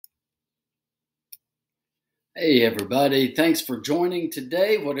Hey, everybody. Thanks for joining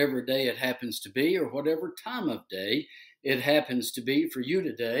today, whatever day it happens to be, or whatever time of day it happens to be for you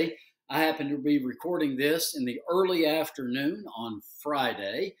today. I happen to be recording this in the early afternoon on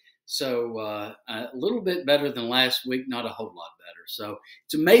Friday. So a little bit better than last week, not a whole lot better. So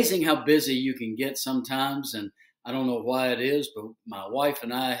it's amazing how busy you can get sometimes. And I don't know why it is, but my wife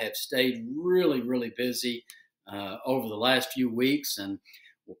and I have stayed really, really busy over the last few weeks. And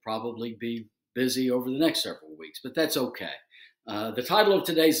we'll probably be busy over the next several weeks, but that's okay. The title of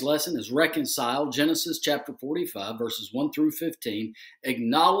today's lesson is Reconciled, Genesis chapter 45, verses 1 through 15.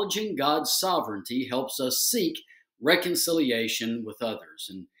 Acknowledging God's sovereignty helps us seek reconciliation with others.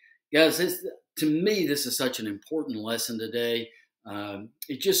 And guys, to me, this is such an important lesson today.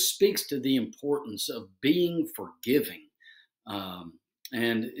 It just speaks to the importance of being forgiving. And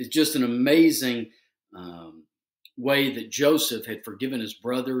it's just an amazing way that Joseph had forgiven his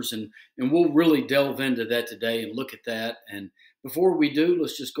brothers. And we'll really delve into that today and look at that. And before we do,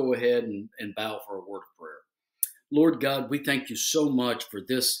 let's just go ahead and bow for a word of prayer. Lord God, we thank you so much for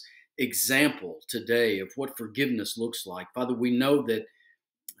this example today of what forgiveness looks like. Father, we know that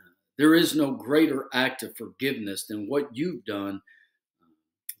there is no greater act of forgiveness than what you've done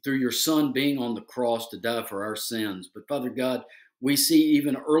through your Son being on the cross to die for our sins. But Father God, we see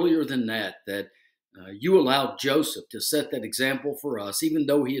even earlier than that, you allowed Joseph to set that example for us, even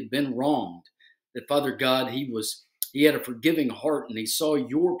though he had been wronged. That Father God, he had a forgiving heart, and he saw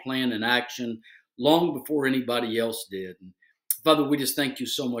your plan in action long before anybody else did. And Father, we just thank you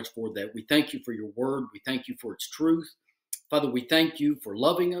so much for that. We thank you for your word. We thank you for its truth. Father, we thank you for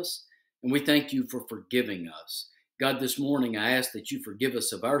loving us, and we thank you for forgiving us. God, this morning I ask that you forgive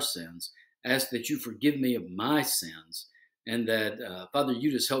us of our sins. I ask that you forgive me of my sins, and that, Father, you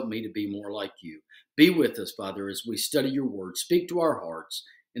just help me to be more like you. Be with us, Father, as we study your word. Speak to our hearts,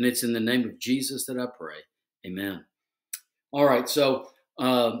 and it's in the name of Jesus that I pray. Amen. All right, so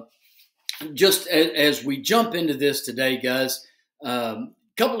just as we jump into this today, guys, a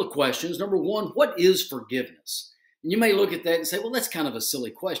couple of questions. Number one, what is forgiveness? And you may look at that and say, well, that's kind of a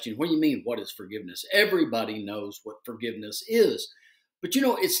silly question. What do you mean, what is forgiveness? Everybody knows what forgiveness is. But,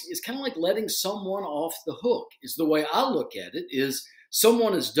 it's kind of like letting someone off the hook is the way I look at it. Is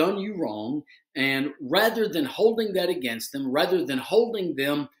someone has done you wrong, and rather than holding that against them, rather than holding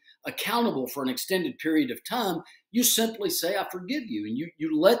them accountable for an extended period of time, you simply say, I forgive you, and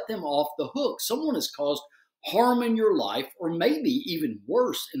you let them off the hook. Someone has caused harm in your life, or maybe even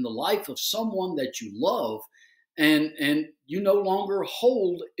worse, in the life of someone that you love, and you no longer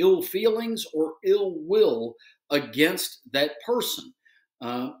hold ill feelings or ill will against that person.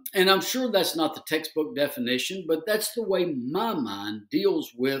 And I'm sure that's not the textbook definition, but that's the way my mind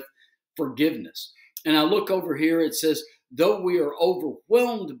deals with forgiveness. And I look over here, it says, though we are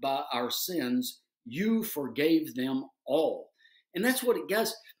overwhelmed by our sins, you forgave them all. And that's what it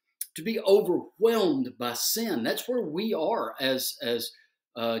does, to be overwhelmed by sin. That's where we are as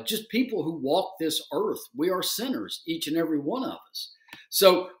just people who walk this earth. We are sinners, each and every one of us.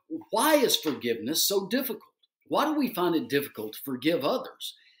 So why is forgiveness so difficult? Why do we find it difficult to forgive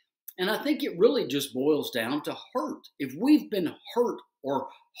others? And I think it really just boils down to hurt. If we've been hurt or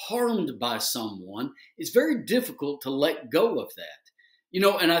harmed by someone, it's very difficult to let go of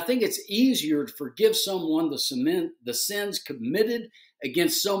that. And I think it's easier to forgive someone the sins committed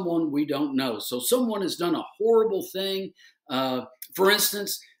against someone we don't know. So someone has done a horrible thing. For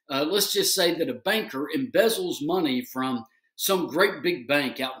instance, let's just say that a banker embezzles money from some great big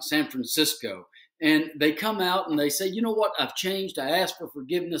bank out in San Francisco. And they come out and they say, you know what, I've changed. I asked for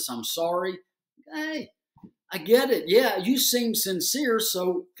forgiveness. I'm sorry. Hey, I get it. Yeah, you seem sincere,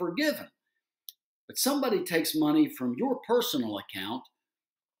 so forgive him. But somebody takes money from your personal account,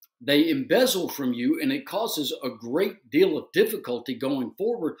 they embezzle from you, and it causes a great deal of difficulty going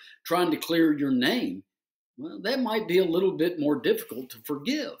forward trying to clear your name. Well, that might be a little bit more difficult to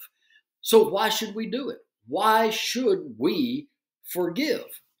forgive. So why should we do it? Why should we forgive?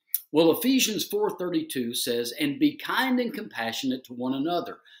 Well, Ephesians 4:32 says, and be kind and compassionate to one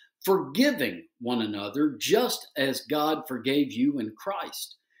another, forgiving one another, just as God forgave you in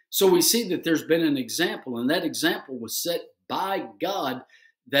Christ. So we see that there's been an example, and that example was set by God,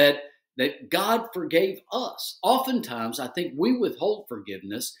 that God forgave us. Oftentimes, I think we withhold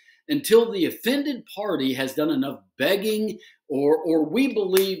forgiveness until the offended party has done enough begging, or we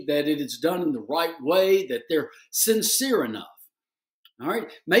believe that it is done in the right way, that they're sincere enough. All right,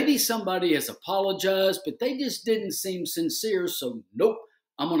 maybe somebody has apologized, but they just didn't seem sincere. So, nope,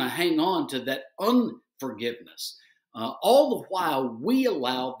 I'm going to hang on to that unforgiveness. All the while, we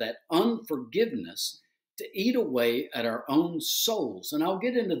allow that unforgiveness to eat away at our own souls. And I'll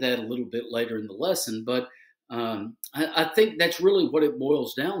get into that a little bit later in the lesson. But I think that's really what it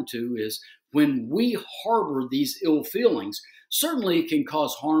boils down to is when we harbor these ill feelings, certainly it can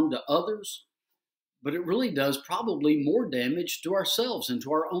cause harm to others, but it really does probably more damage to ourselves and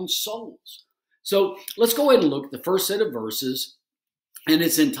to our own souls. So let's go ahead and look at the first set of verses, and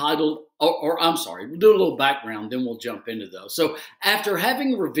it's entitled, or I'm sorry, we'll do a little background, then we'll jump into those. So after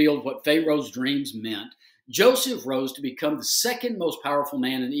having revealed what Pharaoh's dreams meant, Joseph rose to become the second most powerful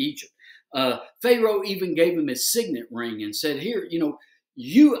man in Egypt. Pharaoh even gave him his signet ring and said, here,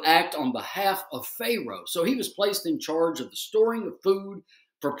 you act on behalf of Pharaoh. So he was placed in charge of the storing of food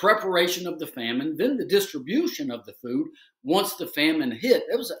for preparation of the famine, then the distribution of the food once the famine hit.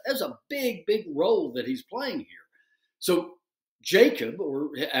 That was a big, big role that he's playing here. So Jacob,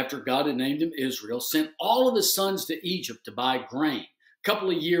 or after God had named him Israel, sent all of his sons to Egypt to buy grain. A couple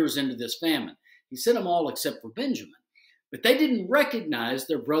of years into this famine, he sent them all except for Benjamin. But they didn't recognize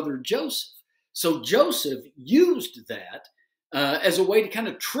their brother Joseph. So Joseph used that as a way to kind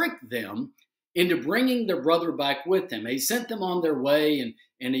of trick them into bringing their brother back with him. He sent them on their way,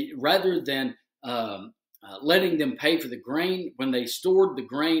 and rather than letting them pay for the grain, when they stored the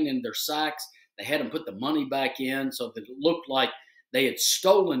grain in their sacks, they had them put the money back in so that it looked like they had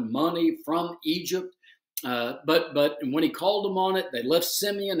stolen money from Egypt. But when he called them on it, they left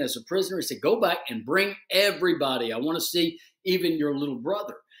Simeon as a prisoner. He said, go back and bring everybody. I want to see even your little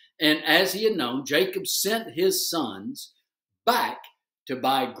brother. And as he had known, Jacob sent his sons back to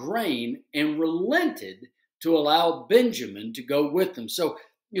buy grain and relented to allow Benjamin to go with them. So,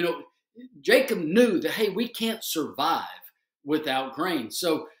 Jacob knew that, hey, we can't survive without grain.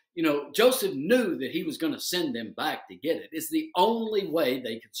 So, Joseph knew that he was going to send them back to get it. It's the only way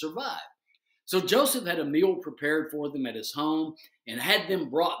they could survive. So Joseph had a meal prepared for them at his home and had them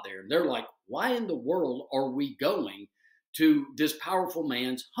brought there. They're like, why in the world are we going to this powerful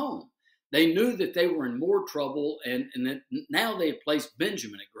man's home? They knew that they were in more trouble, and that now they had placed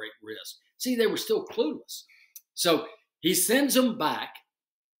Benjamin at great risk. See, they were still clueless. So he sends them back,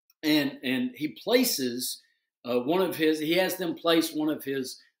 and he places he has them place one of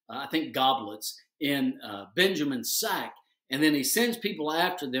his, I think, goblets in Benjamin's sack. And then he sends people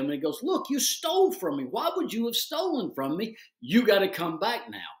after them, and he goes, look, you stole from me. Why would you have stolen from me? You got to come back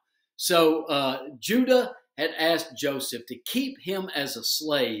now. So Judah had asked Joseph to keep him as a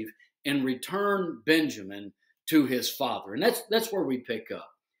slave and return Benjamin to his father. And that's where we pick up.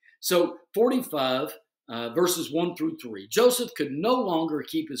 So 45 verses 1 through 3. Joseph could no longer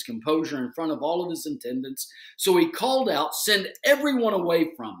keep his composure in front of all of his attendants. So he called out, send everyone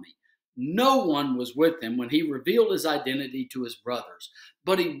away from me. No one was with him when he revealed his identity to his brothers.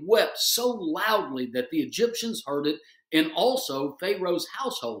 But he wept so loudly that the Egyptians heard it, and also Pharaoh's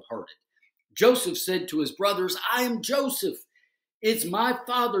household heard it. Joseph said to his brothers, I am Joseph. Is my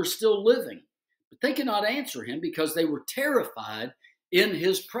father still living? But they could not answer him because they were terrified in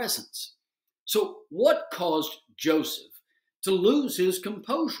his presence. So what caused Joseph to lose his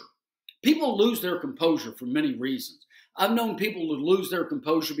composure? People lose their composure for many reasons. I've known people to lose their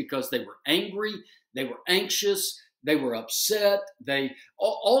composure because they were angry, they were anxious, they were upset.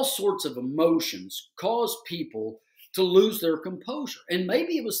 All sorts of emotions cause people to lose their composure. And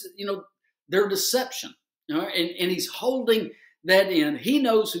maybe it was, their deception. And he's holding that in. He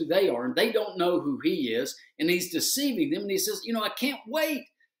knows who they are, and they don't know who he is, and he's deceiving them. And he says, I can't wait.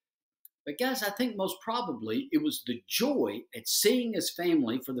 But guys, I think most probably it was the joy at seeing his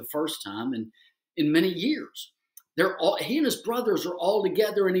family for the first time in many years. He and his brothers are all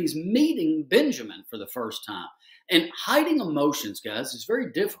together, and he's meeting Benjamin for the first time. And hiding emotions, guys, is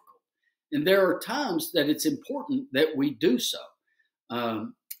very difficult. And there are times that it's important that we do so.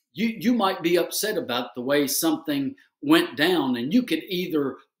 You might be upset about the way something went down, and you could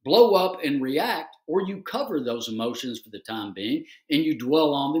either blow up and react, or you cover those emotions for the time being, and you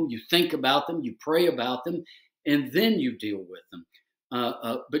dwell on them, you think about them, you pray about them, and then you deal with them.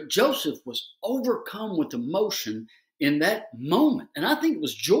 But Joseph was overcome with emotion in that moment, and I think it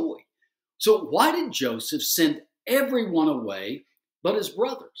was joy. So why did Joseph send everyone away but his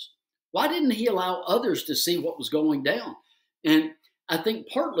brothers? Why didn't he allow others to see what was going down? And I think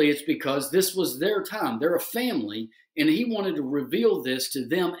partly it's because this was their time. They're a family, and he wanted to reveal this to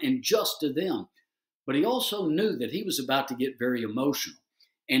them and just to them. But he also knew that he was about to get very emotional,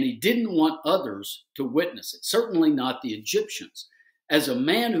 and he didn't want others to witness it, certainly not the Egyptians. As a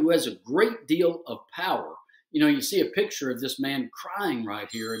man who has a great deal of power, you see a picture of this man crying right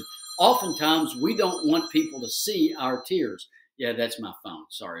here, and oftentimes we don't want people to see our tears. Yeah, that's my phone.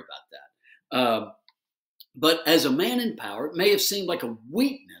 Sorry about that. But as a man in power, it may have seemed like a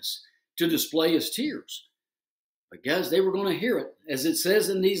weakness to display his tears. But guys, they were going to hear it. As it says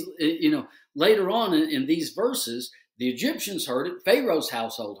in these, later on in these verses, the Egyptians heard it, Pharaoh's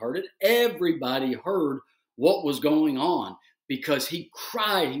household heard it, everybody heard what was going on because he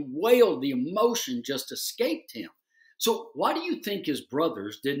cried, he wailed, the emotion just escaped him. So why do you think his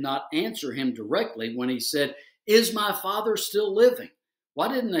brothers did not answer him directly when he said, "Is my father still living?" Why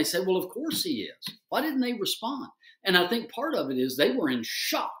didn't they say, "Well, of course he is"? Why didn't they respond? And I think part of it is they were in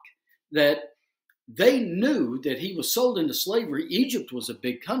shock that they knew that he was sold into slavery. Egypt was a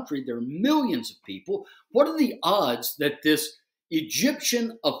big country. There are millions of people. What are the odds that this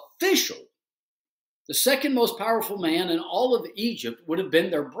Egyptian official, the second most powerful man in all of Egypt, would have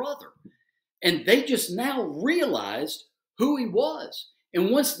been their brother? And they just now realized who he was. And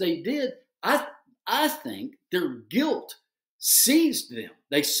once they did, I think their guilt seized them.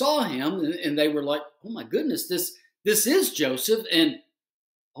 They saw him and they were like, "Oh my goodness, this is Joseph." And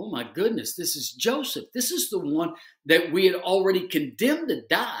oh my goodness, this is Joseph. This is the one that we had already condemned to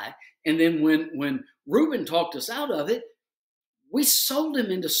die. And then when Reuben talked us out of it, we sold him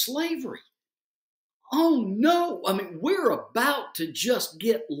into slavery. Oh no, I mean, we're about to just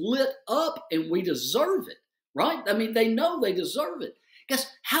get lit up and we deserve it, right? I mean, they know they deserve it. Guys,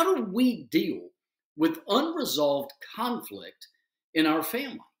 how do we deal with unresolved conflict in our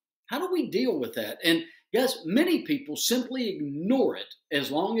family? How do we deal with that? And yes, many people simply ignore it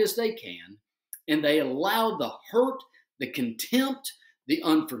as long as they can, and they allow the hurt, the contempt, the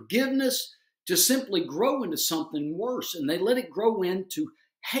unforgiveness to simply grow into something worse, and they let it grow into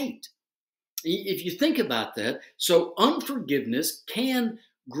hate. If you think about that, so unforgiveness can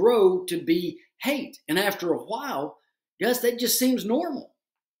grow to be hate. And after a while, yes, that just seems normal.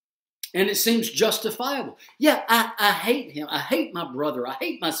 And it seems justifiable. Yeah, I hate him. I hate my brother. I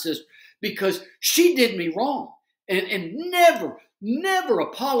hate my sister because she did me wrong and never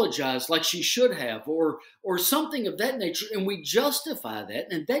apologized like she should have or something of that nature. And we justify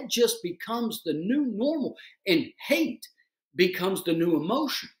that, and that just becomes the new normal. And hate becomes the new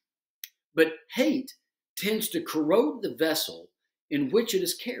emotion. But hate tends to corrode the vessel in which it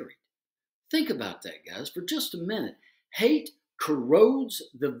is carried. Think about that, guys, for just a minute. Hate corrodes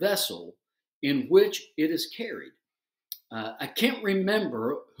the vessel in which it is carried. I can't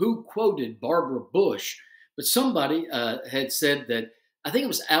remember who quoted Barbara Bush, but somebody had said that, I think it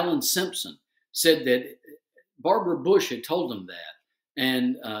was Alan Simpson, said that Barbara Bush had told him that,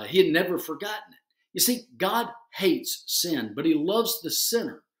 and he had never forgotten it. You see, God hates sin, but he loves the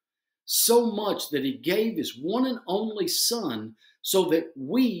sinner so much that he gave his one and only son so that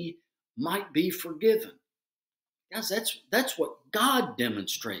we might be forgiven. Guys, that's what God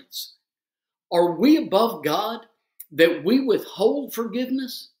demonstrates. Are we above God that we withhold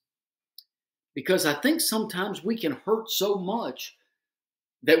forgiveness? Because I think sometimes we can hurt so much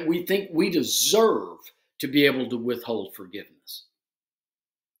that we think we deserve to be able to withhold forgiveness.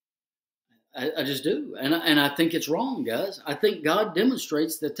 I just do. And I think it's wrong, guys. I think God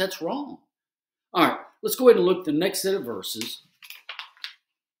demonstrates that that's wrong. All right, let's go ahead and look at the next set of verses,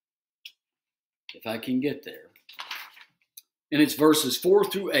 if I can get there. And it's verses 4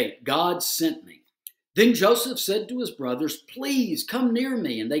 through 8. God sent me. Then Joseph said to his brothers, "Please come near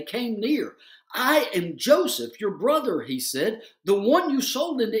me." And they came near. "I am Joseph, your brother," he said, "the one you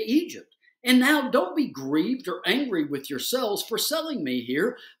sold into Egypt. And now don't be grieved or angry with yourselves for selling me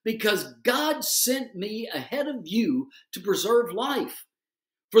here, because God sent me ahead of you to preserve life.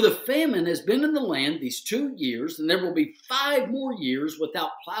 For the famine has been in the land these 2 years, and there will be 5 more years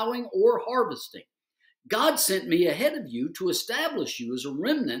without plowing or harvesting. God sent me ahead of you to establish you as a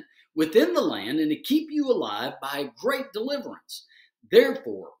remnant within the land and to keep you alive by a great deliverance.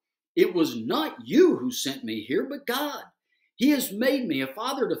 Therefore, it was not you who sent me here, but God. He has made me a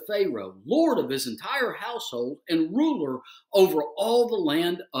father to Pharaoh, lord of his entire household, and ruler over all the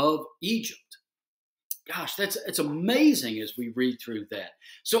land of Egypt." Gosh, it's amazing as we read through that.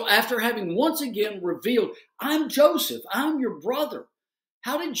 So after having once again revealed, "I'm Joseph, I'm your brother,"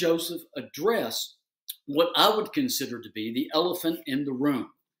 how did Joseph address what I would consider to be the elephant in the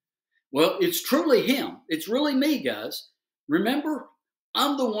room? Well, it's truly him. It's really me, guys. Remember,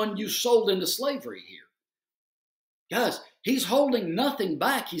 I'm the one you sold into slavery here. Guys, he's holding nothing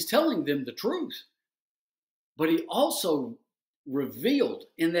back. He's telling them the truth. But he also revealed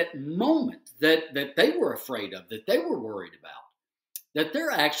in that moment that they were afraid of, that they were worried about, that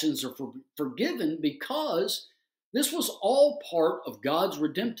their actions are forgiven because this was all part of God's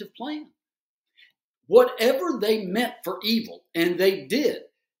redemptive plan. Whatever they meant for evil, and they did,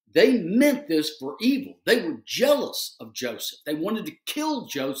 they meant this for evil. They were jealous of Joseph. They wanted to kill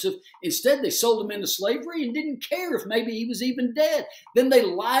Joseph. Instead, they sold him into slavery and didn't care if maybe he was even dead. Then they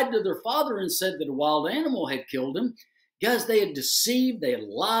lied to their father and said that a wild animal had killed him. Guys, they had deceived, they had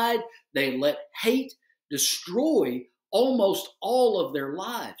lied, they had let hate destroy almost all of their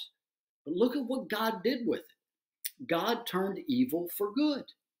lives. But look at what God did with it. God turned evil for good.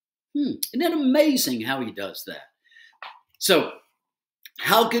 Isn't it amazing how he does that? So,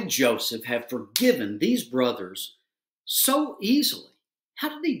 how could Joseph have forgiven these brothers so easily? How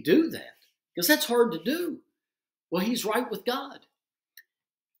did he do that? Because that's hard to do. Well, he's right with God.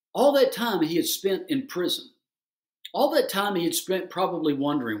 All that time he had spent in prison, all that time he had spent probably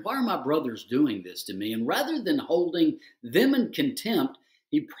wondering, why are my brothers doing this to me? And rather than holding them in contempt,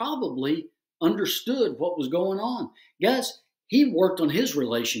 he probably understood what was going on. Guys, he worked on his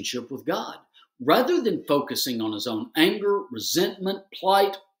relationship with God. Rather than focusing on his own anger, resentment,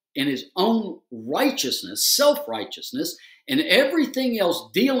 plight, and his own righteousness, self-righteousness, and everything else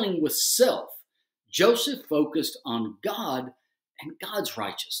dealing with self, Joseph focused on God and God's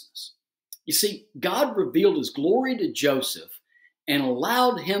righteousness. You see, God revealed his glory to Joseph and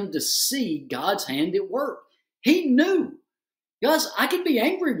allowed him to see God's hand at work. He knew, guys, I could be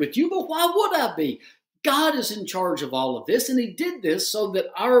angry with you, but why would I be? God is in charge of all of this, and he did this so that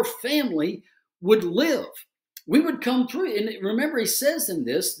our family would live. We would come through. And remember, he says in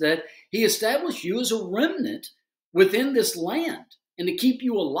this that he established you as a remnant within this land and to keep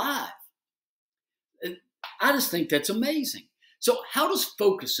you alive. I just think that's amazing. So how does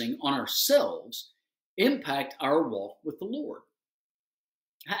focusing on ourselves impact our walk with the Lord?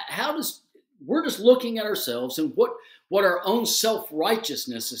 We're just looking at ourselves and what our own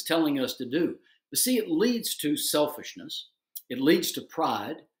self-righteousness is telling us to do. But see, it leads to selfishness. It leads to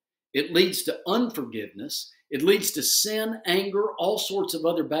pride. It leads to unforgiveness. It leads to sin, anger, all sorts of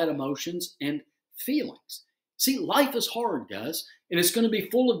other bad emotions and feelings. See, life is hard, guys, and it's going to be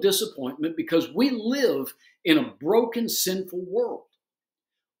full of disappointment because we live in a broken, sinful world.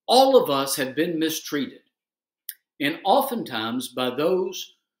 All of us have been mistreated, and oftentimes by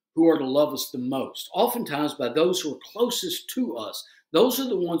those who are to love us the most, oftentimes by those who are closest to us. Those are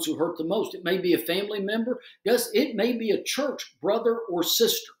the ones who hurt the most. It may be a family member. Yes, it may be a church brother or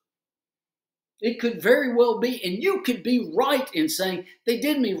sister. It could very well be, and you could be right in saying, they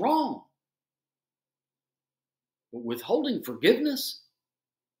did me wrong. But withholding forgiveness,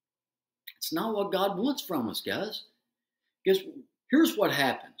 it's not what God wants from us, guys. Because here's what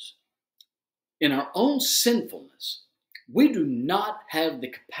happens. In our own sinfulness, we do not have the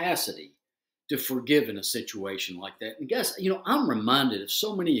capacity to forgive in a situation like that. And guys, I'm reminded of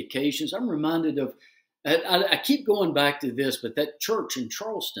so many occasions. I'm reminded of, I keep going back to this, but that church in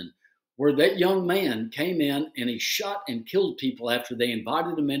Charleston where that young man came in and he shot and killed people after they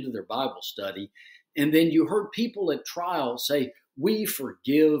invited him into their Bible study. And then you heard people at trial say, we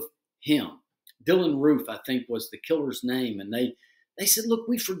forgive him. Dylan Roof, I think, was the killer's name. And they said, look,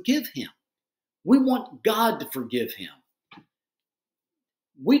 we forgive him. We want God to forgive him.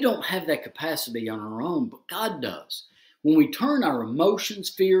 We don't have that capacity on our own, but God does. When we turn our emotions,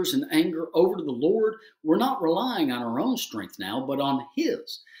 fears, and anger over to the Lord, we're not relying on our own strength now, but on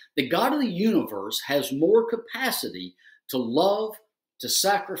His. The God of the universe has more capacity to love, to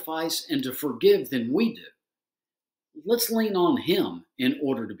sacrifice, and to forgive than we do. Let's lean on Him in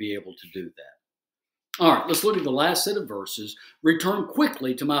order to be able to do that. All right, let's look at the last set of verses. Return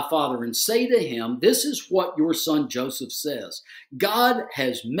quickly to my father and say to him, this is what your son Joseph says. God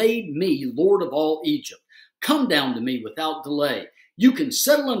has made me Lord of all Egypt. Come down to me without delay. You can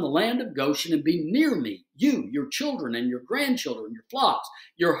settle in the land of Goshen and be near me, you, your children and your grandchildren, your flocks,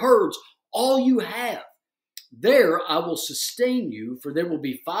 your herds, all you have. There I will sustain you, for there will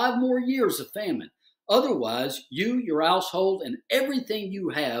be 5 more years of famine. Otherwise, you, your household, and everything you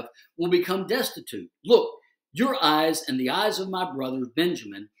have will become destitute. Look, your eyes and the eyes of my brother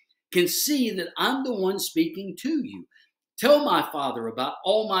Benjamin can see that I'm the one speaking to you. Tell my father about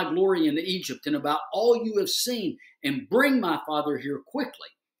all my glory in Egypt and about all you have seen, and bring my father here quickly.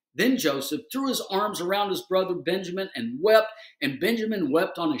 Then Joseph threw his arms around his brother Benjamin and wept, and Benjamin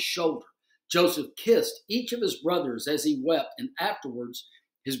wept on his shoulder. Joseph kissed each of his brothers as he wept, and afterwards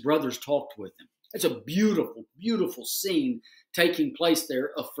his brothers talked with him. It's a beautiful, beautiful scene taking place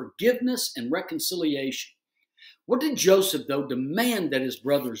there of forgiveness and reconciliation. What did Joseph, though, demand that his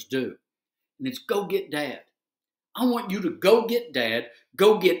brothers do? And it's go get Dad. I want you to go get Dad.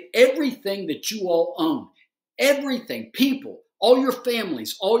 Go get everything that you all own. Everything, people, all your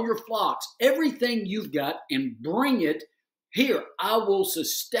families, all your flocks, everything you've got, and bring it here. I will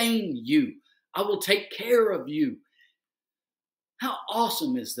sustain you. I will take care of you. How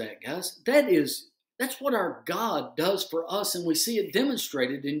awesome is that, guys? That's what our God does for us, and we see it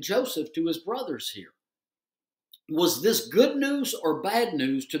demonstrated in Joseph to his brothers here. Was this good news or bad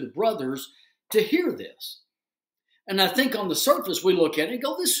news to the brothers to hear this? And I think on the surface, we look at it and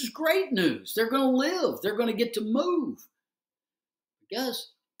go, this is great news. They're going to live. They're going to get to move. Guys,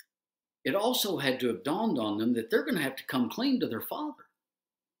 it also had to have dawned on them that they're going to have to come clean to their father.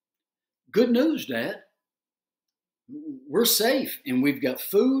 Good news, Dad. We're safe, and we've got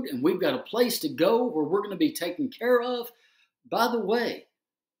food, and we've got a place to go where we're going to be taken care of. By the way,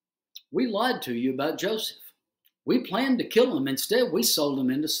 we lied to you about Joseph. We planned to kill him. Instead, we sold him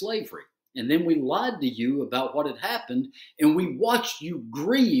into slavery. And then we lied to you about what had happened, and we watched you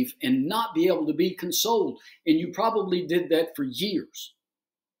grieve and not be able to be consoled. And you probably did that for years.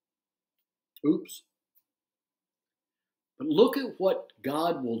 Oops. But look at what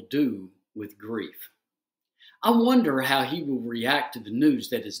God will do with grief. I wonder how he will react to the news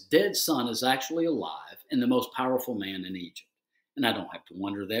that his dead son is actually alive and the most powerful man in Egypt. And I don't have to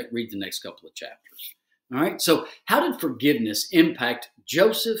wonder that. Read the next couple of chapters. All right. So how did forgiveness impact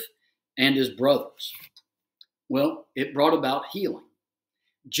Joseph and his brothers? Well, it brought about healing.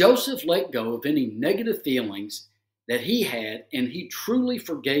 Joseph let go of any negative feelings that he had, and he truly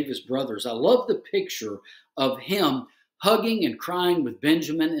forgave his brothers. I love the picture of him hugging and crying with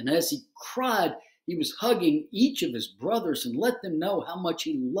Benjamin. And as he cried, he was hugging each of his brothers and let them know how much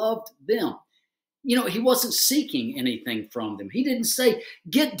he loved them. You know, he wasn't seeking anything from them. He didn't say,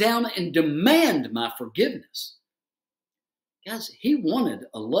 get down and demand my forgiveness. Guys, he wanted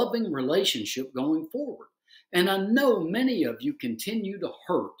a loving relationship going forward. And I know many of you continue to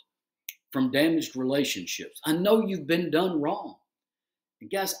hurt from damaged relationships. I know you've been done wrong.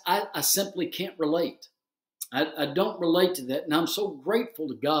 And guys, I simply can't relate. I don't relate to that. And I'm so grateful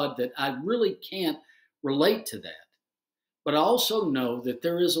to God that I really can't relate to that. But I also know that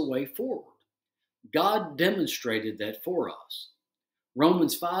there is a way forward. God demonstrated that for us.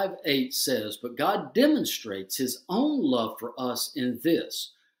 Romans 5:8 says, but God demonstrates his own love for us in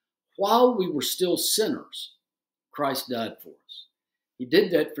this. While we were still sinners, Christ died for us. He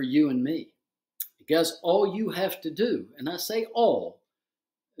did that for you and me. Guys, all you have to do, and I say all,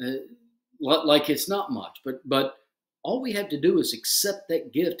 like it's not much, but all we have to do is accept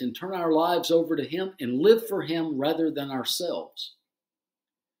that gift and turn our lives over to him and live for him rather than ourselves.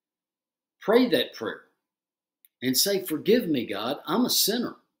 Pray that prayer and say, forgive me, God. I'm a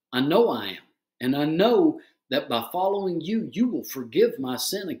sinner. I know I am. And I know that by following you, you will forgive my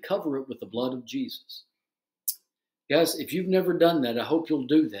sin and cover it with the blood of Jesus. Guys, if you've never done that, I hope you'll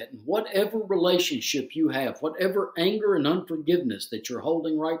do that. And whatever relationship you have, whatever anger and unforgiveness that you're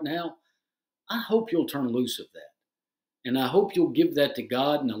holding right now, I hope you'll turn loose of that. And I hope you'll give that to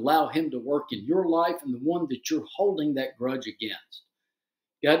God and allow him to work in your life and the one that you're holding that grudge against.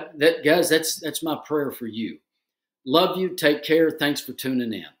 God, guys, that's my prayer for you. Love you. Take care. Thanks for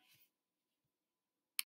tuning in.